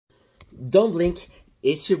Don't blink.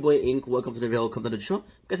 It's your boy Ink. Welcome to the video. Welcome to the show. You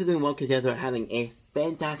guys are doing well because you guys are having a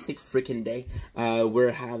fantastic freaking day.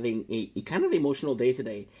 We're having a kind of emotional day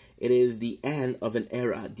today. It is the end of an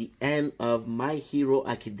era. The end of My Hero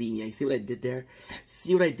Academia. You see what I did there?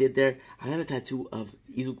 See what I did there? I have a tattoo of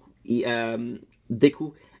Deku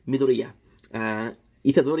Midoriya.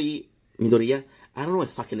 Itadori Midoriya. I don't know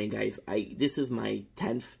his fucking name, guys. This is my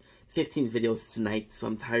 10th, 15th videos tonight, so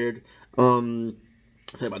I'm tired.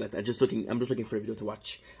 Sorry about that. I'm just looking for a video to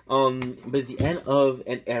watch. But it's the end of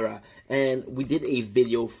an era, and we did a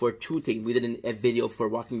video for two things. We did a video for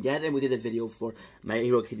Walking Dead, and we did a video for My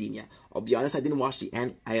Hero Academia. I'll be honest, I didn't watch the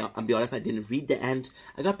end. I'll be honest, I didn't read the end.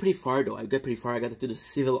 I got pretty far though. I got to the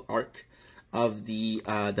civil arc of the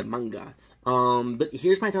manga. But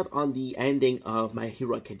here's my thought on the ending of My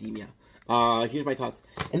Hero Academia. Here's my thoughts,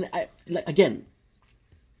 and again,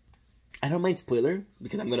 I don't mind spoiler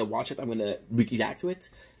because I'm gonna watch it. I'm gonna react to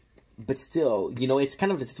it, but still, you know, it's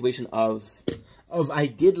kind of the situation of I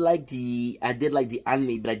did like the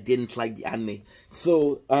anime, but I didn't like the anime.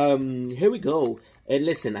 So here we go. And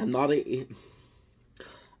listen, I'm not a.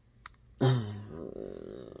 I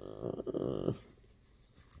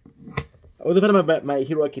was talking about My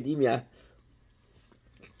Hero Academia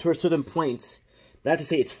to a certain point. Not to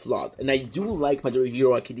say it's flawed, and I do like My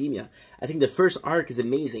Hero Academia. I think the first arc is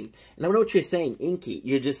amazing, and I know what you're saying, Inky.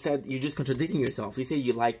 You're just contradicting yourself. You say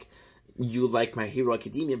you like My Hero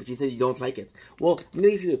Academia, but you said you don't like it. Well, I'm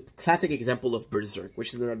gonna give you a classic example of Berserk,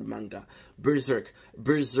 which is another manga. Berserk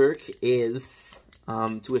is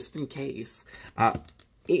to a certain case.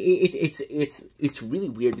 It's really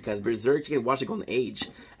weird because Berserk, you can watch it on the age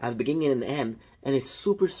at the beginning and end, and it's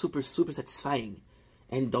super satisfying.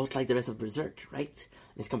 And don't like the rest of Berserk, right?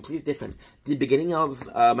 It's completely different. The beginning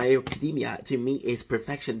of My Hero Academia, to me, is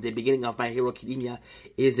perfection. The beginning of My Hero Academia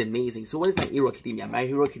is amazing. So what is My Hero Academia? My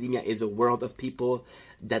Hero Academia is a world of people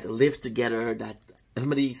that live together, that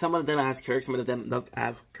some of them have quirks, some of them don't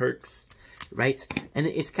have quirks, right? And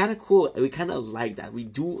it's kind of cool. We kind of like that. We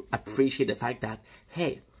do appreciate the fact that,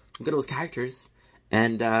 hey, look at those characters.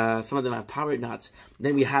 And some of them have power knots.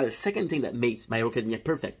 Then we had a second thing that makes My Hero Academia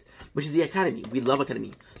perfect, which is the Academy. We love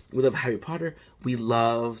Academy. We love Harry Potter. We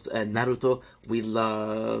loved Naruto. We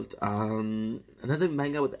loved another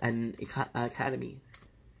manga with an Academy.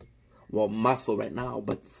 Well, Muscle right now,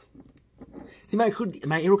 but see, My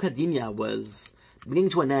Hero Academia was beginning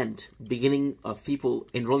to an end, beginning of people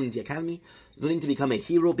enrolling in the Academy, learning to become a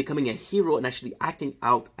hero, becoming a hero, and actually acting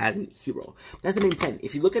out as a hero. That's the main plan.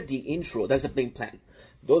 If you look at the intro, that's the main plan.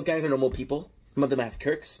 Those guys are normal people. Some of them have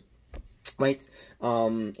quirks, right?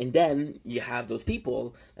 And then you have those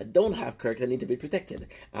people that don't have quirks that need to be protected.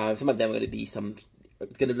 Some of them are going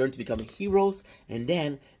to learn to become heroes, and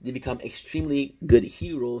then they become extremely good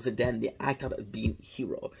heroes, and then they act out as being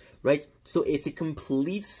hero, right? So it's a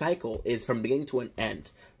complete cycle, is from beginning to an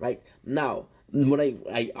end, right? Now, what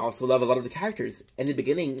I also love a lot of the characters. In the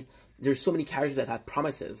beginning, there's so many characters that had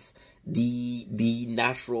promises. The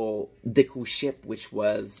natural Deku ship, which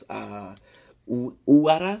was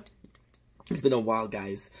Uara. It's been a while,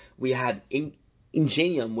 guys. We had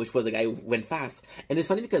Ingenium, which was the guy who went fast. And it's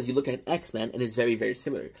funny because you look at X-Men and it's very, very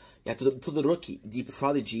similar. You had Todoroki, the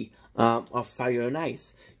prodigy of Fire and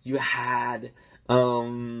Ice. You had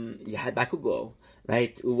Bakugo,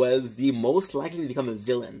 right? Who was the most likely to become a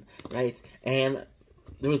villain, right? And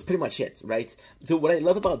that was pretty much it, right? So what I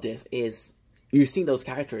love about this is you're seeing those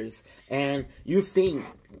characters and you think,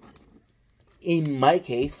 in my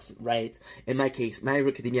case, right? In my case, My Hero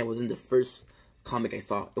Academia was in the first comic I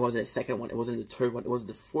saw. It wasn't the second one. It wasn't the third one. It wasn't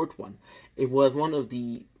the fourth one. It was one of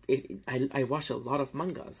the. I watched a lot of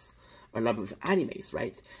mangas, a lot of animes,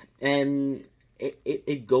 right? And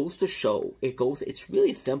it goes to show. It's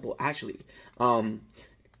really simple, actually.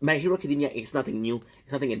 My Hero Academia is nothing new.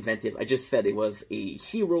 It's nothing inventive. I just said it was a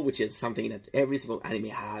hero, which is something that every single anime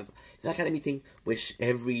has. It's an academy thing, which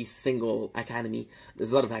every single academy, there's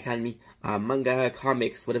a lot of academy, manga,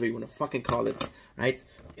 comics, whatever you want to fucking call it, right?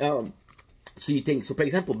 So you think, so for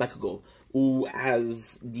example, Bakugo, who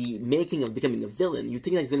has the making of becoming a villain, you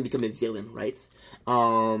think that he's going to become a villain, right?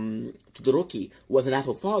 Todoroki, who was an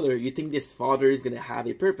asshole father, you think this father is going to have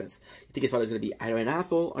a purpose. You think his father is going to be either an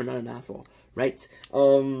asshole or not an asshole, right?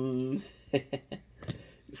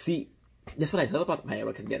 See, that's what I love about My Hero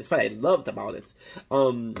Academia. That's what I loved about it.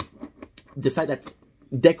 The fact that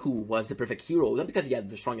Deku was the perfect hero, not because he had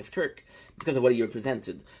the strongest quirk, because of what he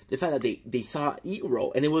represented. The fact that they saw a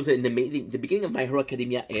hero, and it was an amazing. The beginning of My Hero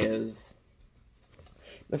Academia is.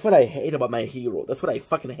 That's what I hate about My Hero. That's what I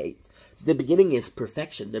fucking hate. The beginning is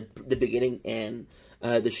perfection. The beginning and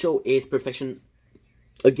the show is perfection.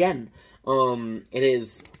 Again, it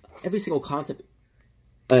is every single concept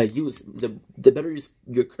use, the better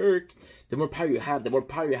your quirk, the more power you have. The more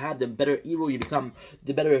power you have, the better hero you become.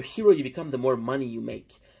 The better hero you become, the more money you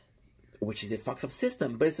make. Which is a fucked up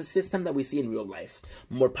system, but it's a system that we see in real life.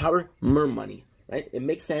 More power, more money, right? It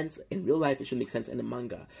makes sense in real life. It should make sense in a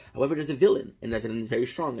manga. However, there's a villain, and that villain is very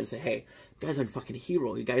strong, and say, hey, you guys aren't fucking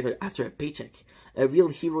hero. You guys are after a paycheck. A real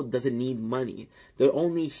hero doesn't need money. The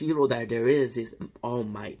only hero that there is All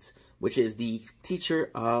Might, which is the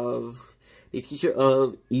teacher of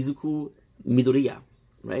Izuku Midoriya,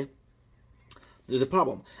 right? There's a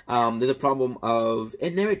problem. There's a problem of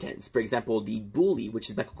inheritance. For example, the bully, which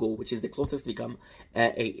is Bakugo, which is the closest to become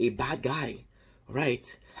a bad guy, right?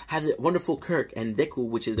 Has a wonderful quirk, and Deku,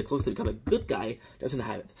 which is the closest to become a good guy, doesn't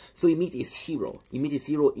have it. So you meet his hero. You meet his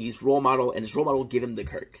hero, his role model, and his role model give him the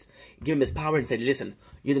quirks. Give him his power and said, listen,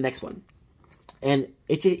 you're the next one. And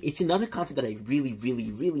it's another concept that I really,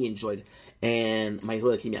 really, really enjoyed. And My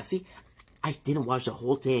Hero Academia. See, I didn't watch the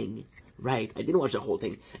whole thing. Right, I didn't watch the whole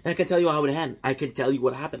thing, and I can tell you how it ended. I can tell you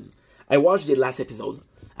what happened. I watched the last episode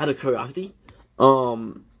out of curiosity. I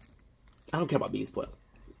don't care about being spoiled.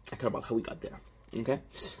 I care about how we got there. Okay.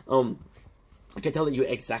 I can tell you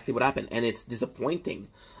exactly what happened, and it's disappointing.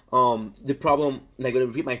 The problem, and I'm gonna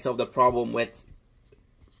repeat myself. The problem with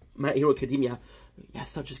My Hero Academia, you have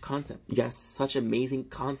such a concept. You got such amazing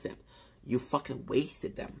concept. You fucking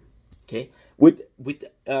wasted them. Okay, with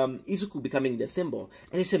Izuku becoming the symbol,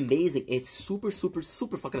 and it's amazing. It's super, super,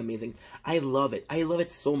 super fucking amazing. I love it. I love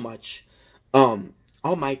it so much. All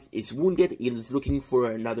Might is wounded. He is looking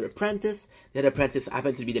for another apprentice. That apprentice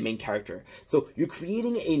happens to be the main character. So you're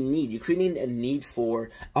creating a need. You're creating a need for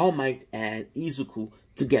All Might and Izuku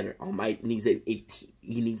together. All Might needs a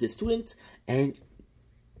student, and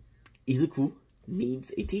Izuku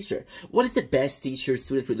needs a teacher. What is the best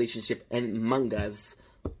teacher-student relationship in mangas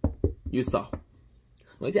you saw?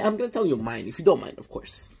 I'm gonna tell you mine, if you don't mind, of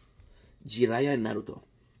course. Jiraiya and Naruto.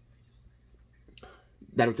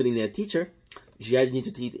 Naruto needed a teacher. Jiraiya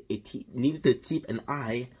needed to keep an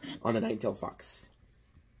eye on the nine-tailed fox.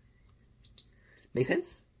 Make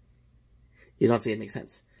sense? You don't say it makes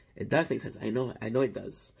sense. It does make sense. I know it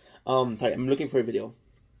does. Sorry, I'm looking for a video.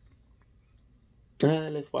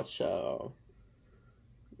 Let's watch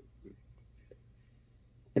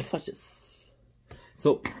this.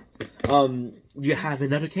 So, you have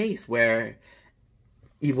another case where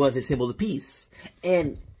it was a symbol of peace,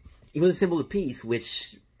 and it was a symbol of peace,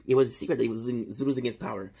 which it was a secret that he was losing his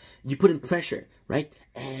power. You put in pressure, right?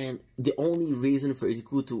 And the only reason for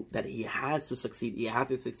Izuku that he has to succeed,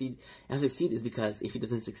 is because if he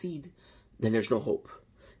doesn't succeed, then there's no hope.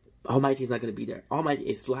 All Might is not going to be there. All Might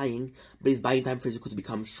is lying, but he's buying time for Izuku to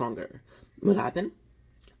become stronger. What happened?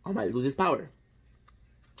 All Might loses power.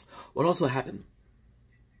 What also happened?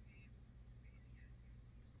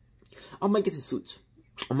 All Might gets his suit.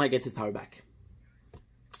 All Might gets his power back.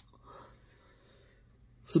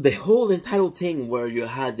 So the whole entitled thing where you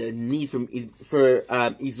had the need for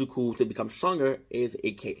Izuku to become stronger is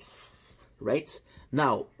a case, right?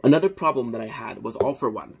 Now, another problem that I had was All for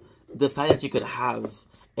One. The fact that you could have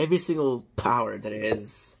every single power that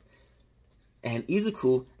is, and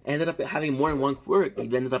Izuku ended up having more than one quirk. He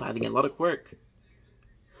ended up having a lot of quirk.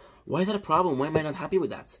 Why is that a problem? Why am I not happy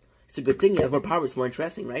with that? It's a good thing. He has more power. It's more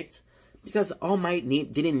interesting, right? Because All Might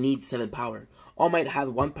didn't need 7 power. All Might had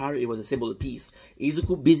 1 power. It was a symbol of peace.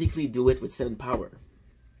 Izuku basically do it with 7 power.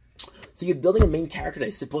 So you're building a main character that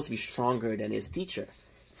is supposed to be stronger than his teacher.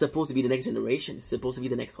 It's supposed to be the next generation. It's supposed to be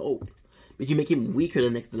the next hope. But you make him weaker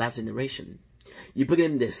than the last generation. You put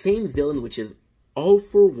him in the same villain, which is All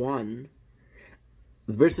for One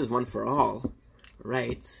versus One for All,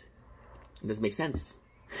 right? It doesn't make sense.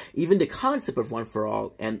 Even the concept of One for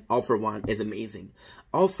All and All for One is amazing.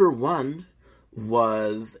 All for One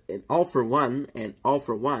was and All for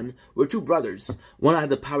One were 2 brothers. One had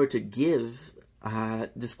the power to give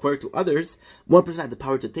this quirk to others. One person had the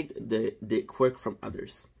power to take the quirk from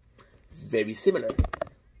others. Very similar.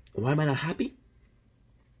 Why am I not happy?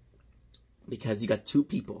 Because you got 2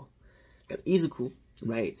 people. You got Izuku,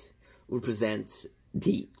 right, represent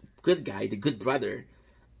the good guy, the good brother.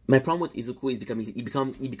 My problem with Izuku is he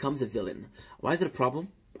becomes a villain. Why is it a problem?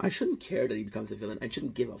 I shouldn't care that he becomes a villain. I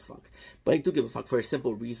shouldn't give a fuck. But I do give a fuck for a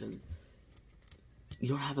simple reason. You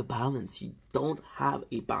don't have a balance. You don't have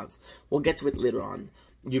a balance. We'll get to it later on.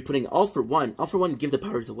 You're putting All for One. All for One give the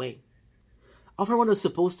powers away. All for One was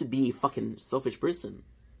supposed to be a fucking selfish person.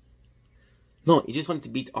 No, he just wanted to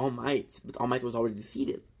beat All Might, but All Might was already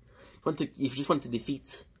defeated. He just wanted to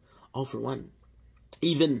defeat All for One.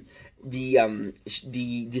 Even the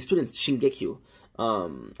student Shingekyo,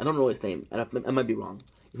 I don't know his name. I might be wrong.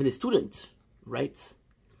 Even the student, right?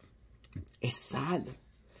 It's sad.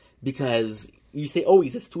 Because you say, oh,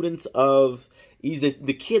 he's a student of,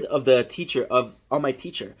 the kid of the teacher, of All Might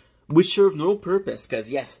teacher. Which served no purpose,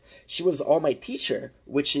 because yes, she was All Might teacher,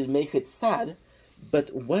 which makes it sad. But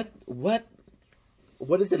what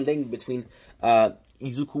is the link between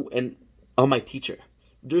Izuku and All Might teacher?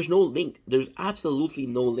 There's no link. There's absolutely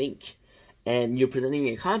no link. And you're presenting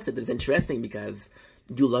a concept that's interesting because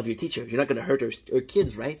you love your teacher. You're not going to hurt her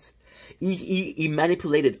kids, right? He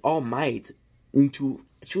manipulated All Might into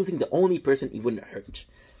choosing the only person he wouldn't hurt.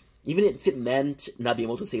 Even if it meant not being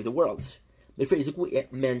able to save the world. But for Izuku,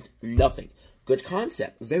 it meant nothing. Good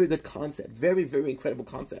concept. Very good concept. Very, very incredible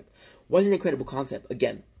concept. Was an incredible concept.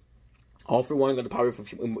 Again, All for One got the power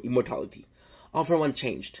of immortality. All for One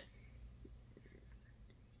changed.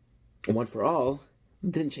 One for All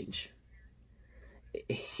didn't change.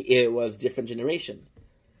 It was different generation.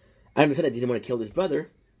 I understand I didn't want to kill his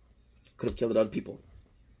brother. Could have killed other people.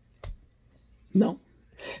 No.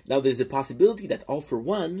 Now there's a possibility that All for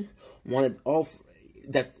One wanted One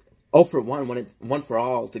for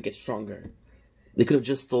All to get stronger. They could have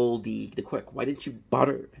just stole the quirk. Why didn't you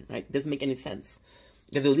bother? Right? It doesn't make any sense.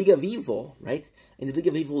 You have the League of Evil, right? And the League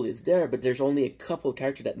of Evil is there, but there's only a couple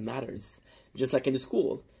characters that matters. Just like in the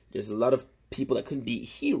school, there's a lot of people that could be a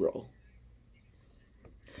hero.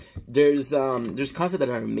 There's concepts that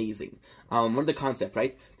are amazing. One of the concepts,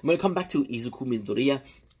 right? I'm gonna come back to Izuku Midoriya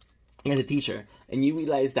as a teacher, and you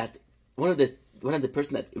realize that one of the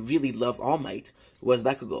person that really loved All Might was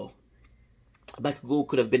Bakugo. Bakugo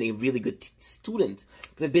could have been a really good student,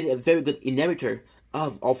 could have been a very good inheritor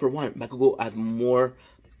of All for One. Bakugo had more,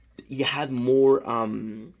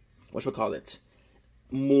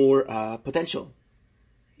 more potential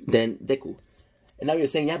than Deku. And now you're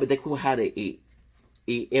saying, yeah, but Deku had a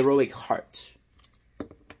heroic heart.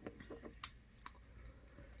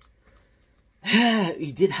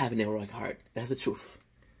 He did have an heroic heart. That's the truth.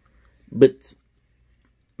 But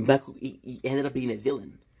Baku, he ended up being a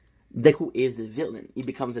villain. Deku is a villain. He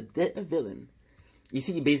becomes a villain. You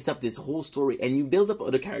see, he bases up this whole story, and you build up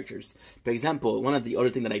other characters. For example, one of the other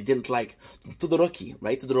things that I didn't like, Todoroki,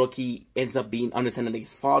 right? Todoroki ends up being understanding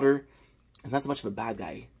his father. He's not so much of a bad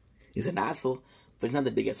guy. He's an asshole, but he's not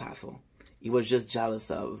the biggest asshole. He was just jealous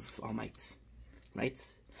of All Might, right?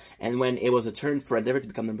 And when it was a turn for Endeavor to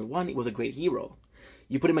become #1, he was a great hero.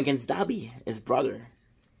 You put him against Dabi, his brother.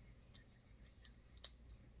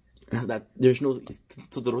 There's no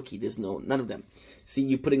Todoroki, there's none of them. See,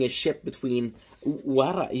 you're putting a ship between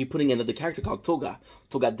Wara, you're putting another character called Toga.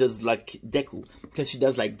 Toga does like Deku. Because she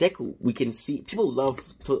does like Deku, we can see, people love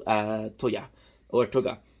Toya, or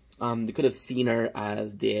Toga. They could have seen her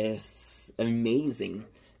as this amazing,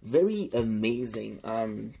 very amazing,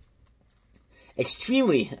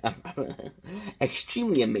 extremely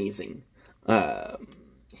amazing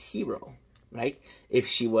hero. Right? If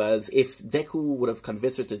Deku would have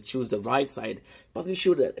convinced her to choose the right side, probably she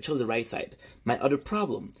would have chosen the right side. My other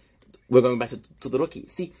problem, we're going back to Todoroki.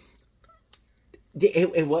 See,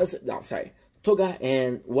 Toga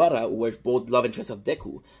and Wara were both love interests of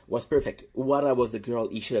Deku. Was perfect. Wara was the girl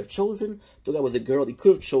he should have chosen. Toga was the girl he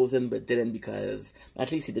could have chosen, but didn't because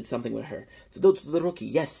at least he did something with her. Todoroki,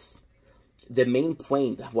 yes. The main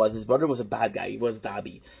point was his brother was a bad guy. He was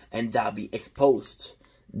Dabi, and Dabi exposed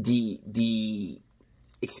the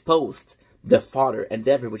father,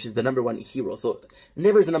 Endeavor, which is the #1 hero. So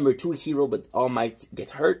Endeavor is the #2 hero, but All Might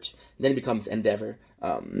gets hurt, then it becomes Endeavor,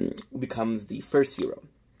 becomes the first hero.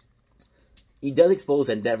 He does expose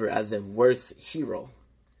Endeavor as the worst hero,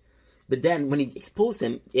 but then when he exposed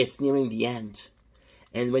him, it's nearing the end.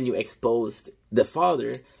 And when you exposed the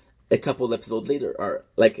father, a couple episodes later, or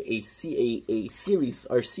like a series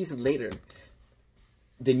or season later,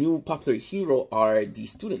 the new popular hero are the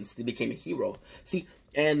students. They became a hero. See,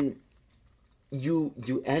 and you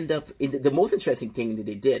end up in the most interesting thing that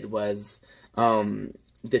they did was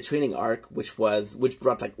the training arc, which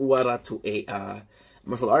brought like Uara to a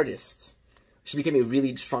martial artist. She became a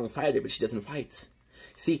really strong fighter, but she doesn't fight.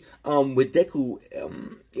 See, with Deku,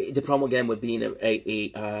 the problem again with being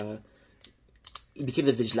he became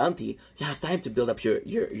the vigilante. You have time to build up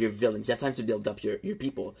your villains. You have time to build up your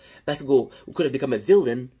people. Bakugo, who could have become a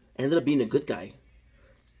villain, ended up being a good guy.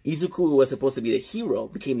 Izuku, who was supposed to be the hero,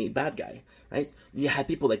 became a bad guy, right? You had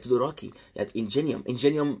people like Todoroki, at Ingenium.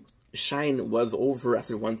 Ingenium shine was over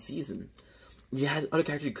after 1 season. You had other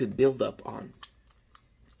characters you could build up on.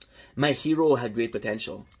 My hero had great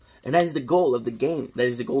potential. And that is the goal of the game. That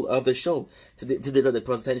is the goal of the show. To develop the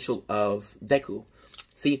potential of Deku.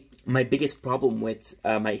 See, my biggest problem with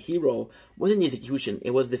My Hero wasn't the execution.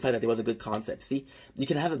 It was the fact that it was a good concept. See, you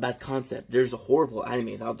can have a bad concept. There's horrible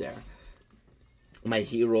animes out there. my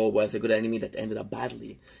hero was a good enemy that ended up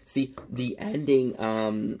badly. See, the ending,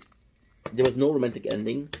 there was no romantic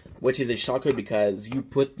ending, which is a shocker because you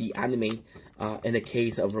put the anime in a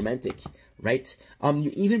case of romantic, right?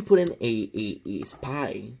 You even put in a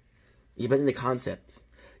spy. You put in the concept.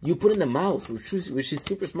 You put in a mouse, which is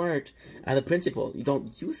super smart as a principal. You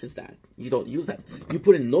don't use that. You don't use that. You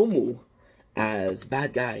put in Nomu as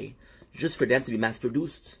bad guy just for them to be mass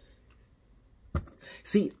produced.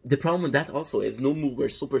 See, the problem with that also is Nomu were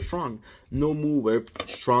super strong. Nomu were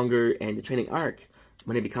stronger in the training arc.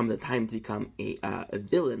 When it becomes the time to become a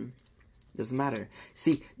villain, doesn't matter.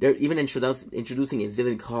 See, they're even introducing a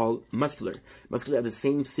villain called Muscular. Muscular has the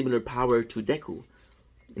same similar power to Deku.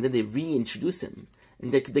 And then they reintroduce him.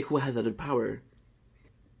 And Deku has other power.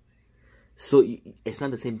 So it's not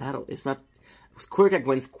the same battle. It's not Quirk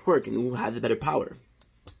against Quirk and who has a better power.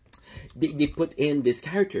 They put in this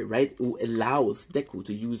character, right, who allows Deku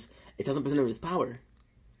to use 1,000% of his power.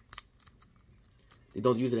 They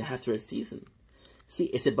don't use it after a season. See,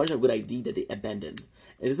 it's a bunch of good ideas that they abandon.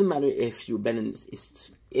 It doesn't matter if you abandon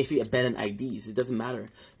IDs. It doesn't matter.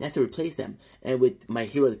 You have to replace them. And with My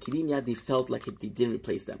Hero Academia, they felt like they didn't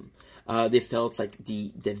replace them. They felt like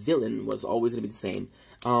the villain was always going to be the same.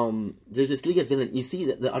 There's this League of Villain. You see,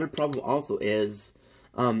 the other problem also is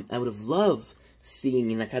I would have loved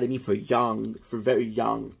seeing an academy for very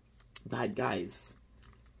young bad guys.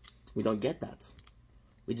 We don't get that.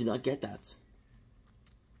 We do not get that.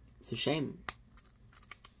 It's a shame.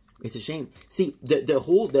 It's a shame. See, the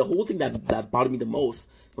whole thing that bothered me the most,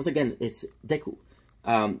 once again, it's Deku.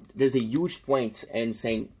 There's a huge point in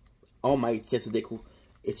saying, "All Might says to Deku,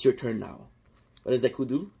 it's your turn now." What does Deku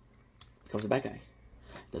do? Becomes a bad guy.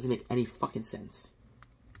 Doesn't make any fucking sense.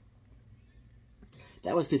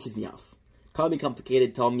 That was pisses me off. Call me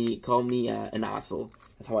complicated. Call me an asshole.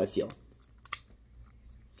 That's how I feel.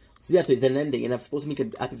 So yeah, so it's an ending, and I'm supposed to make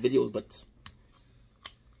epic videos, but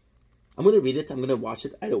I'm gonna read it. I'm gonna watch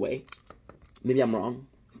it either way. Maybe I'm wrong.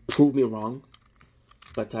 Prove me wrong.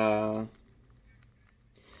 But and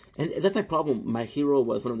that's my problem. My Hero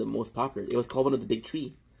was one of the most popular. It was called one of the big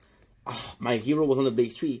three. Oh, My Hero was one of the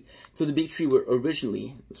big three. So the big three were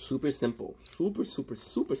originally super simple, super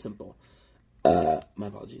simple. My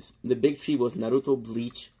apologies. The big three was Naruto,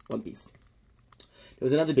 Bleach, One Piece. There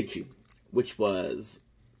was another big three, which was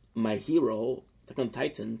My Hero, Attack on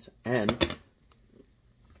Titans, and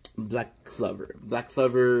Black Clover. Black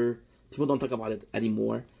Clover, people don't talk about it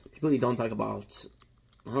anymore. People really don't talk about,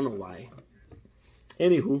 I don't know why.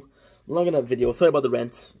 Anywho, long enough video. Sorry about the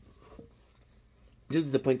rant. Just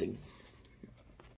disappointing.